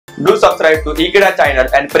Do subscribe to Ekeeda channel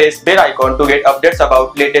and press bell icon to get updates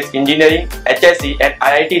about latest engineering, HSC and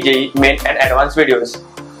IIT JEE main and advanced videos.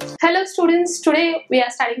 Hello students, today we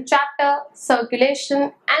are studying chapter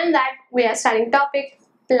circulation and that we are studying topic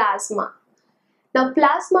plasma. Now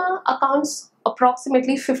plasma accounts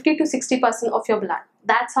approximately 50 to 60% of your blood.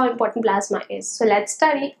 That's how important plasma is. So let's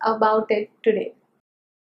study about it today.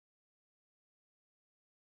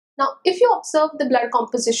 Now, if you observe the blood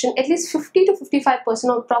composition, at least 50 to 55%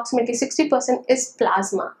 or approximately 60% is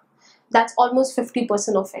plasma. That's almost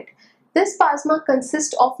 50% of it. This plasma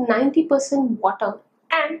consists of 90% water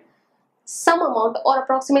and some amount or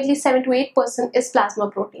approximately 7 to 8% is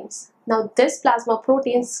plasma proteins. Now, this plasma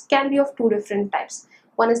proteins can be of two different types.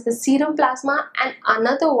 One is the serum plasma and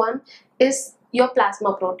another one is your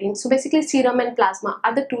plasma protein. So basically serum and plasma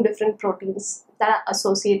are the two different proteins that are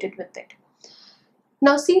associated with it.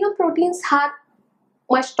 Now, serum proteins are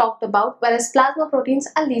much talked about, whereas plasma proteins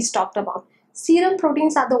are least talked about. Serum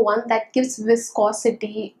proteins are the one that gives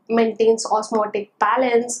viscosity, maintains osmotic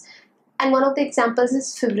balance, and one of the examples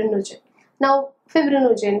is fibrinogen. Now,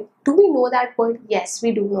 fibrinogen, do we know that word? Yes,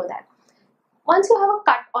 we do know that. Once you have a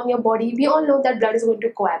cut on your body, we all know that blood is going to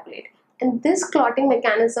coagulate. And this clotting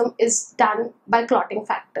mechanism is done by clotting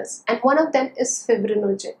factors. And one of them is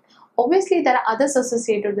fibrinogen. Obviously, there are others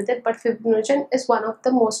associated with it, but fibrinogen is one of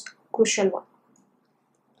the most crucial one.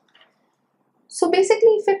 So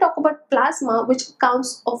basically, if we talk about plasma, which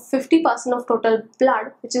accounts of 50% of total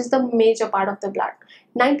blood, which is the major part of the blood,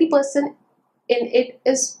 90% in it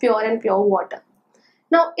is pure and pure water.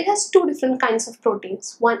 Now, it has two different kinds of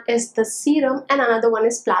proteins. One is the serum and another one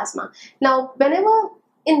is plasma. Now, whenever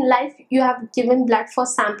in life you have given blood for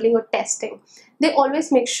sampling or testing, they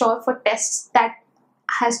always make sure for tests that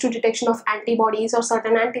has to detection of antibodies or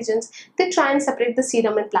certain antigens, they try and separate the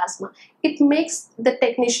serum and plasma. It makes the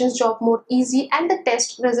technician's job more easy and the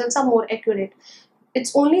test results are more accurate.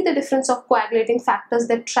 It's only the difference of coagulating factors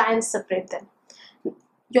that try and separate them.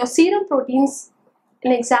 Your serum proteins,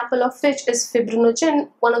 an example of which is fibrinogen,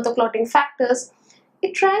 one of the clotting factors,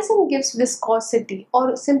 it tries and gives viscosity,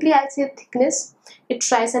 or simply I say thickness. It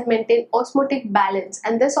tries and maintain osmotic balance,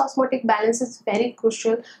 and this osmotic balance is very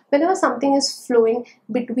crucial whenever something is flowing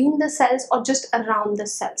between the cells or just around the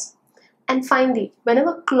cells. And finally,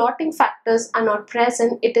 whenever clotting factors are not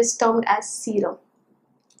present, it is termed as serum.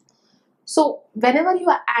 So whenever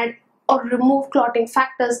you add or remove clotting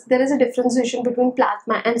factors, there is a differentiation between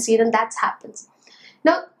plasma and serum that happens.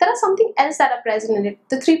 Now, there are something else that are present in it,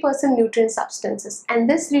 the 3% nutrient substances. And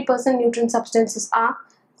these 3% nutrient substances are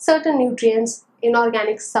certain nutrients,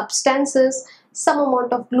 inorganic substances, some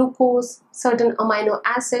amount of glucose, certain amino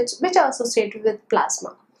acids which are associated with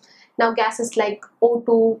plasma. Now, gases like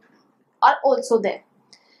O2 are also there.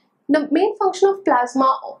 The main function of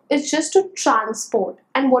plasma is just to transport.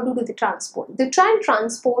 And what do they transport? They try and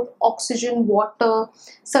transport oxygen, water,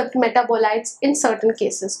 certain metabolites in certain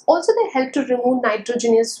cases. Also, they help to remove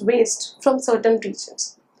nitrogenous waste from certain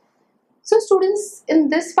regions. So students, in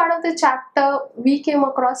this part of the chapter, we came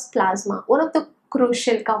across plasma, one of the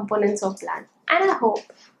crucial components of blood. And I hope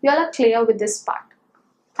you all are clear with this part.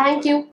 Thank you.